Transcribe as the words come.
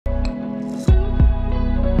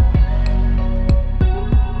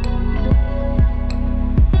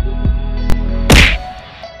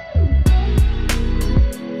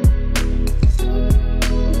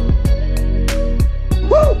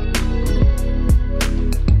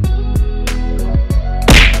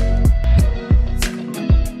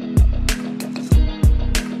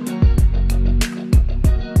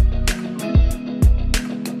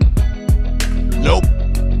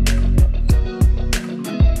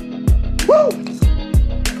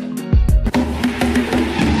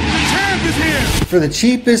For the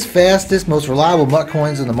cheapest, fastest, most reliable MUT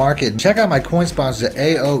coins on the market, check out my coin sponsors at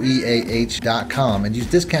AOEAH.com and use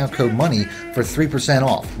discount code MONEY for 3%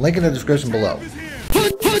 off. Link in the description below.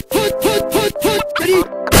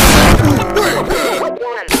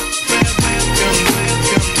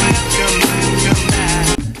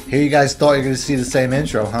 Here you guys thought you were going to see the same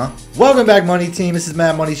intro, huh? Welcome back, Money Team. This is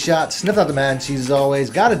Mad Money Shot. Sniffed out the Madden cheese as always.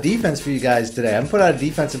 Got a defense for you guys today. I haven't put out a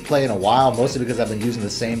defensive play in a while, mostly because I've been using the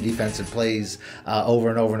same defensive plays over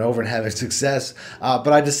and over and over and having success. But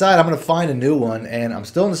I decided I'm going to find a new one, and I'm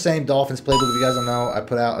still in the same Dolphins playbook. If you guys don't know, I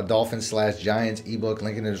put out a Dolphins/Giants ebook.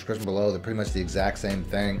 Link in the description below. They're pretty much the exact same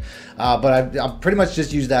thing. But I pretty much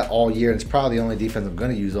just used that all year, and it's probably the only defense I'm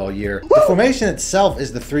going to use all year. The formation itself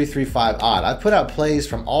is the 3-3-5 odd. I put out plays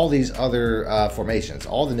from all these other formations,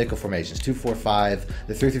 all the nickel formations, 2-4-5,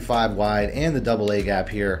 the 3-3-5 wide, and the double A gap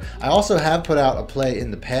here. I also have put out a play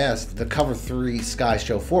in the past, the cover 3 sky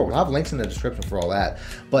show 4. We'll have links in the description for all that.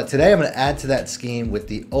 But today I'm going to add to that scheme with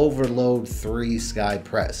the overload 3 sky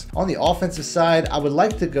press. On the offensive side, I would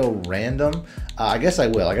like to go random. I guess I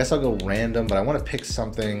will. I guess I'll go random, but I want to pick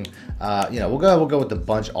something. You know, we'll go with the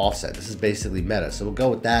bunch offset. This is basically meta, so we'll go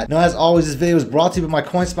with that. Now, as always, this video is brought to you by my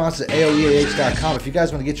coin sponsor, AOEAH.com. If you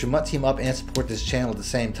guys want to get your MUT team up and support this channel at the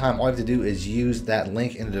same time, all you have to do is use that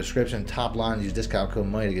link in the description, top line, use discount code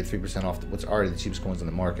MONEY to get 3% off what's already the cheapest coins on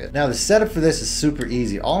the market. Now, the setup for this is super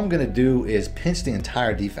easy. All I'm going to do is pinch the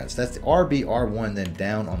entire defense. That's the RB, R1, then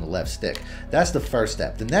down on the left stick. That's the first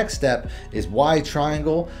step. The next step is Y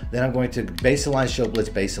triangle. Then I'm going to baseline, show blitz,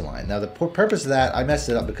 baseline. Now, the purpose of that, I messed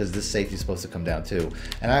it up because this safety is supposed to come down too.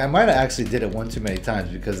 And I might have actually did it one too many times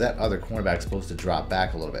because that other cornerback is supposed to drop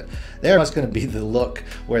back a little bit. There's going to be the look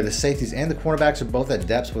where the safeties and the cornerbacks are both at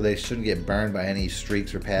depths where they shouldn't get burned by any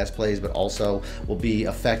streaks or pass plays, but also will be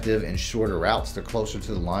effective in shorter routes. They're closer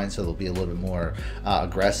to the line, so they'll be a little bit more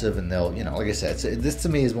aggressive, and they'll, you know, like I said, this to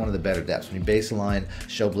me is one of the better depths when you baseline,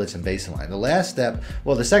 show blitz, and baseline. The last step,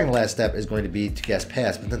 well, the second to last step is going to be to guess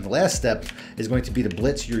pass, but then the last step is going to be to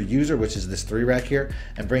blitz your user, which is this 3 rack here,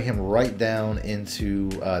 and bring him right down into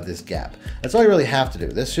this gap. That's all you really have to do.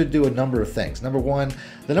 This should do a number of things. Number one,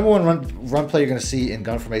 the number one run play you're going to see in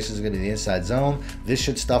gun formation is going to be the inside zone. This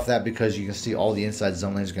should stuff that because you can see all the inside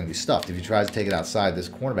zone lanes are going to be stuffed. If you try to take it outside, this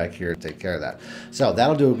cornerback here take care of that. So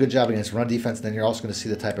that'll do a good job against run defense. Then you're also going to see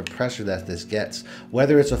the type of pressure that this gets.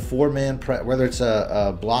 Whether it's a 4-man, whether it's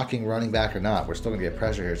a blocking running back or not, we're still going to get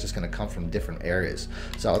pressure here. It's just going to come from different areas.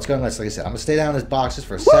 So let's go and like I said, I'm going to stay down in this box just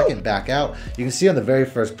for a second, back out. You can see on the very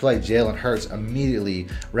first play, Jalen Hurts immediately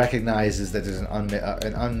recognizes that there's an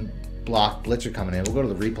unblocked blitzer coming in. We'll go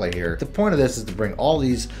to the replay here. The point of this is to bring all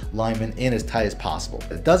these linemen in as tight as possible.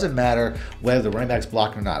 It doesn't matter whether the running back's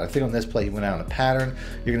blocking or not. I think on this play he went out in a pattern.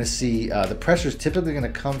 You're going to see the pressure is typically going to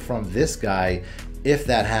come from this guy if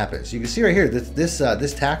that happens. You can see right here,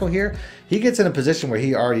 this tackle here, he gets in a position where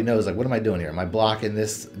he already knows, like, what am I doing here? Am I blocking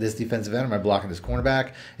this defensive end? Or am I blocking this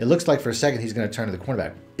cornerback? It looks like for a second he's going to turn to the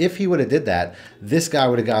cornerback. If he would have did that, this guy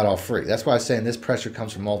would have got off free. That's why I was saying this pressure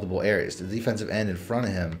comes from multiple areas. The defensive end in front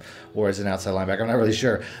of him, or as an outside linebacker, I'm not really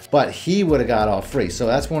sure, but he would have got off free. So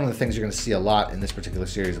that's one of the things you're going to see a lot in this particular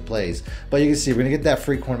series of plays. But you can see we're going to get that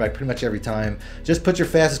free cornerback pretty much every time. Just put your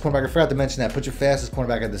fastest cornerback. I forgot to mention that. Put your fastest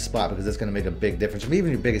cornerback at this spot because that's going to make a big difference. Or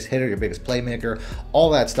even your biggest hitter, your biggest playmaker, all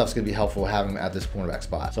that stuff's going to be helpful having him at this cornerback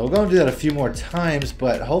spot. So we're going to do that a few more times,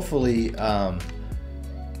 but hopefully,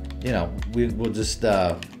 you know, we'll just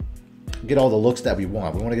get all the looks that we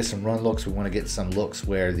want. We want to get some run looks. We want to get some looks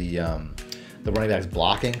where the running back's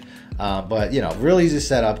blocking. But, you know, real easy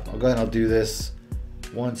setup. I'll go ahead and I'll do this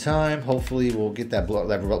one time. Hopefully we'll get that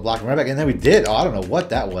blocking running back. And then we did. Oh, I don't know what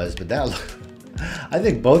that was, but that looked... I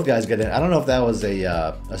think both guys got in. I don't know if that was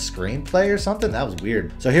a screenplay or something. That was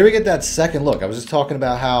weird. So here we get that second look. I was just talking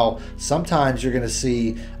about how sometimes you're going to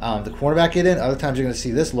see the cornerback get in. Other times you're going to see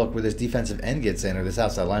this look where this defensive end gets in or this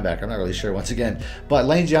outside linebacker. I'm not really sure once again. But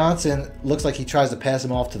Lane Johnson looks like he tries to pass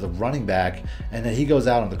him off to the running back, and then he goes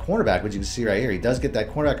out on the cornerback, which you can see right here. He does get that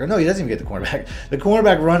cornerback. Or no, he doesn't even get the cornerback. The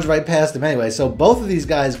cornerback runs right past him anyway. So both of these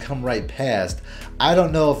guys come right past. I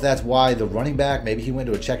don't know if that's why the running back, maybe he went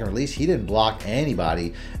to a check and release. He didn't block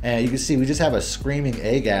anybody. And you can see we just have a screaming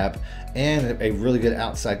A gap and a really good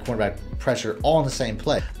outside cornerback pressure all in the same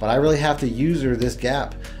play. But I really have to user this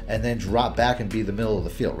gap and then drop back and be the middle of the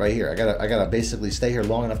field right here. I gotta basically stay here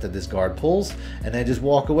long enough that this guard pulls and then just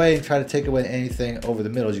walk away and try to take away anything over the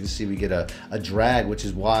middle. As you can see, we get a drag, which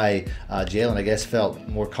is why Jalen, I guess, felt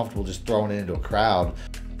more comfortable just throwing it into a crowd.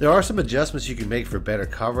 There are some adjustments you can make for better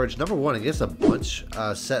coverage. Number one, against a bunch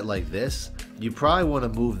set like this, you probably want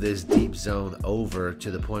to move this deep zone over to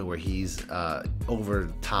the point where he's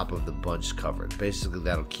over top of the bunch coverage. Basically,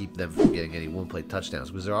 that'll keep them from getting any one-play touchdowns,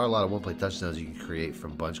 because there are a lot of one-play touchdowns you can create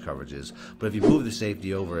from bunch coverages. But if you move the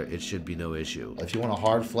safety over, it should be no issue. If you want a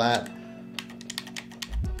hard flat,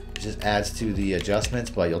 it just adds to the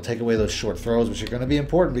adjustments, but you'll take away those short throws, which are going to be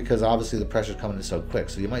important because obviously the pressure's coming in so quick.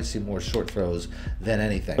 So you might see more short throws than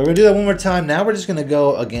anything. We're going to do that one more time. Now we're just going to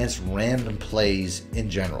go against random plays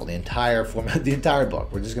in general. The entire format, the entire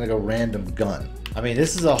book. We're just going to go random gun. I mean,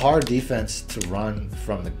 this is a hard defense to run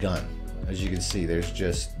from the gun. As you can see, there's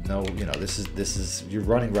just no, this is you're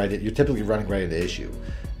running right. You're typically running right into issue,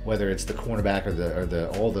 whether it's the cornerback or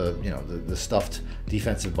the stuffed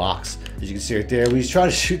defensive box. As you can see right there, we tried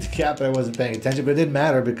to shoot the gap, but I wasn't paying attention. But it didn't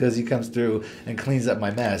matter because he comes through and cleans up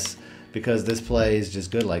my mess, because this play is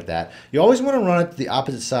just good like that. You always want to run it to the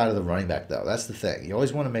opposite side of the running back, though. That's the thing. You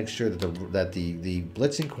always want to make sure that the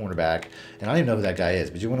blitzing cornerback, and I don't even know who that guy is,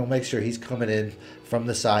 but you want to make sure he's coming in from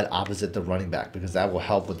the side opposite the running back, because that will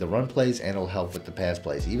help with the run plays and it'll help with the pass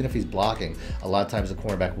plays. Even if he's blocking, a lot of times the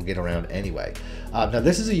cornerback will get around anyway. Now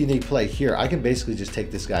this is a unique play here. I can basically just take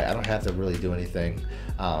this guy. I don't have to really do anything.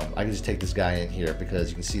 I can just take this guy in here because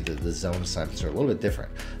you can see the zone assignments are a little bit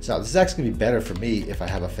different. So this is actually going to be better for me if I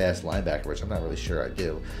have a fast linebacker, which I'm not really sure I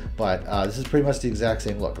do. But this is pretty much the exact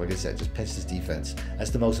same look. Like I said, just pinch this defense.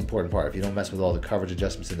 That's the most important part. If you don't mess with all the coverage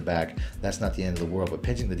adjustments in the back, that's not the end of the world. But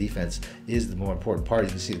pinching the defense is the more important part.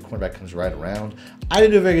 You can see the cornerback comes right around. I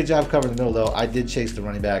didn't do a very good job covering the middle, though. I did chase the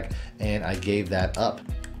running back, and I gave that up.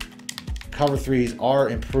 Cover threes are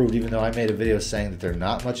improved, even though I made a video saying that they're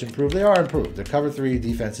not much improved. They are improved. The cover three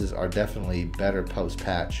defenses are definitely better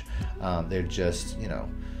post-patch. They're just, like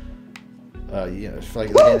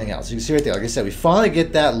anything else. You can see right there, like I said, we finally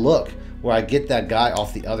get that look where I get that guy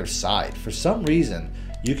off the other side. For some reason,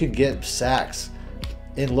 you can get sacks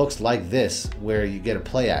in looks like this where you get a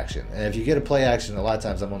play action. And if you get a play action, a lot of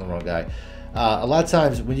times I'm on the wrong guy. A lot of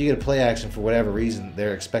times when you get a play action, for whatever reason,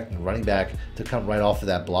 they're expecting the running back to come right off of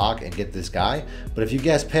that block and get this guy. But if you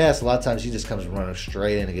guess pass, a lot of times he just comes running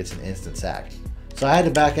straight in and gets an instant sack. So I had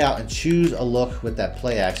to back out and choose a look with that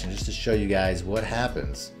play action just to show you guys what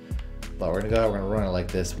happens. But we're gonna run it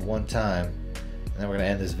like this one time, and then we're gonna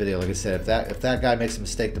end this video. Like I said, if that guy makes a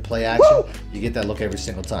mistake to play action, you get that look every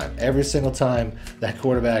single time. Every single time that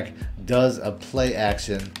quarterback does a play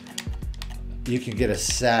action, you can get a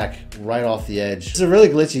sack right off the edge. It's a really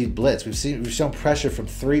glitchy blitz. We've shown pressure from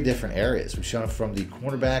 3 different areas. We've shown it from the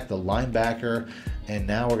cornerback, the linebacker, and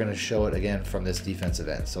now we're going to show it again from this defensive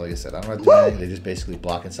end. So like I said, I don't have to do anything. They just basically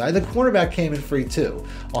block inside. The cornerback came in free too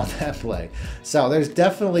on that play. So there's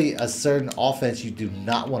definitely a certain offense you do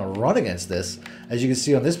not want to run against this. As you can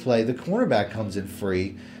see on this play, the cornerback comes in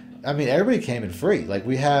free. I mean, everybody came in free. Like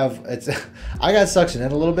we have, I got suctioned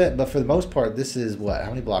in a little bit, but for the most part, this is what?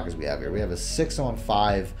 How many blockers we have here? We have a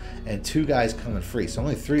 6-on-5 and 2 guys coming free. So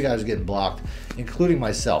only 3 guys are getting blocked, including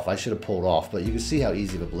myself. I should have pulled off, but you can see how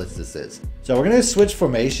easy of a blitz this is. So we're going to switch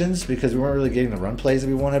formations because we weren't really getting the run plays that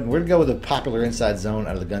we wanted. We're going to go with a popular inside zone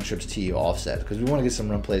out of the Gun Trips TU offset because we want to get some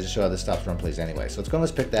run plays to show how this stops run plays anyway. So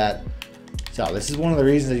let's pick that. So this is one of the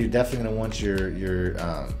reasons that you're definitely going to want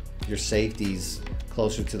your safeties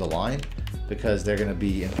closer to the line because they're going to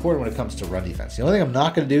be important when it comes to run defense. The only thing I'm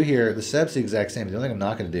not going to do here, the setup's the exact same, but the only thing I'm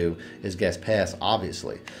not going to do is guess pass,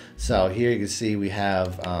 obviously. So here you can see we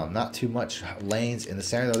have not too much lanes in the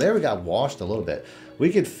center, though. There we got washed a little bit.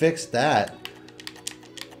 We could fix that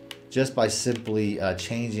just by simply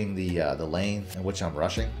changing the lane in which I'm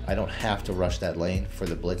rushing. I don't have to rush that lane for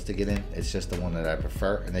the blitz to get in. It's just the one that I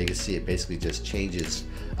prefer. And then you can see it basically just changes.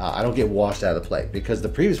 I don't get washed out of the play because the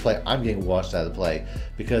previous play, I'm getting washed out of the play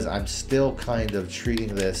because I'm still kind of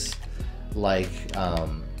treating this like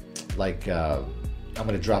I'm going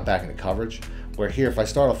to drop back into coverage. Where here, if I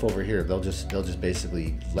start off over here, they'll just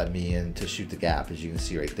basically let me in to shoot the gap, as you can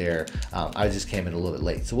see right there. I just came in a little bit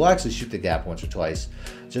late. So we'll actually shoot the gap once or twice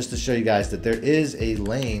just to show you guys that there is a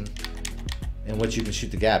lane in which you can shoot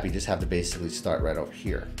the gap. You just have to basically start right over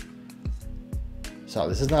here. So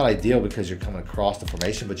this is not ideal because you're coming across the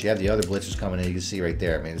formation, but you have the other blitzers coming in. You can see right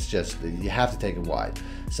there. I mean, it's just, you have to take it wide.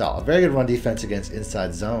 So a very good run defense against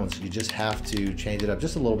inside zones. You just have to change it up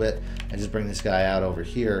just a little bit and just bring this guy out over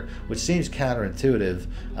here, which seems counterintuitive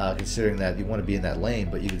considering that you want to be in that lane,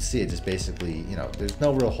 but you can see it just basically, there's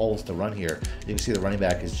no real holes to run here. You can see the running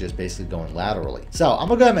back is just basically going laterally. So I'm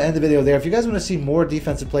going to go ahead and end the video there. If you guys want to see more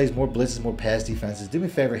defensive plays, more blitzes, more pass defenses, do me a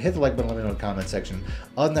favor, hit the like button, let me know in the comment section.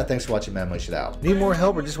 Other than that, thanks for watching, man. Money Shit out. Need more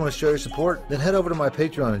help or just want to show your support? Then head over to my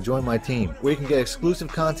Patreon and join my team, where you can get exclusive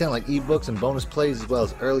content like ebooks and bonus plays, as well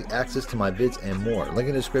as early access to my vids and more. Link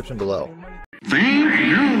in the description below.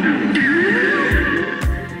 Thank you.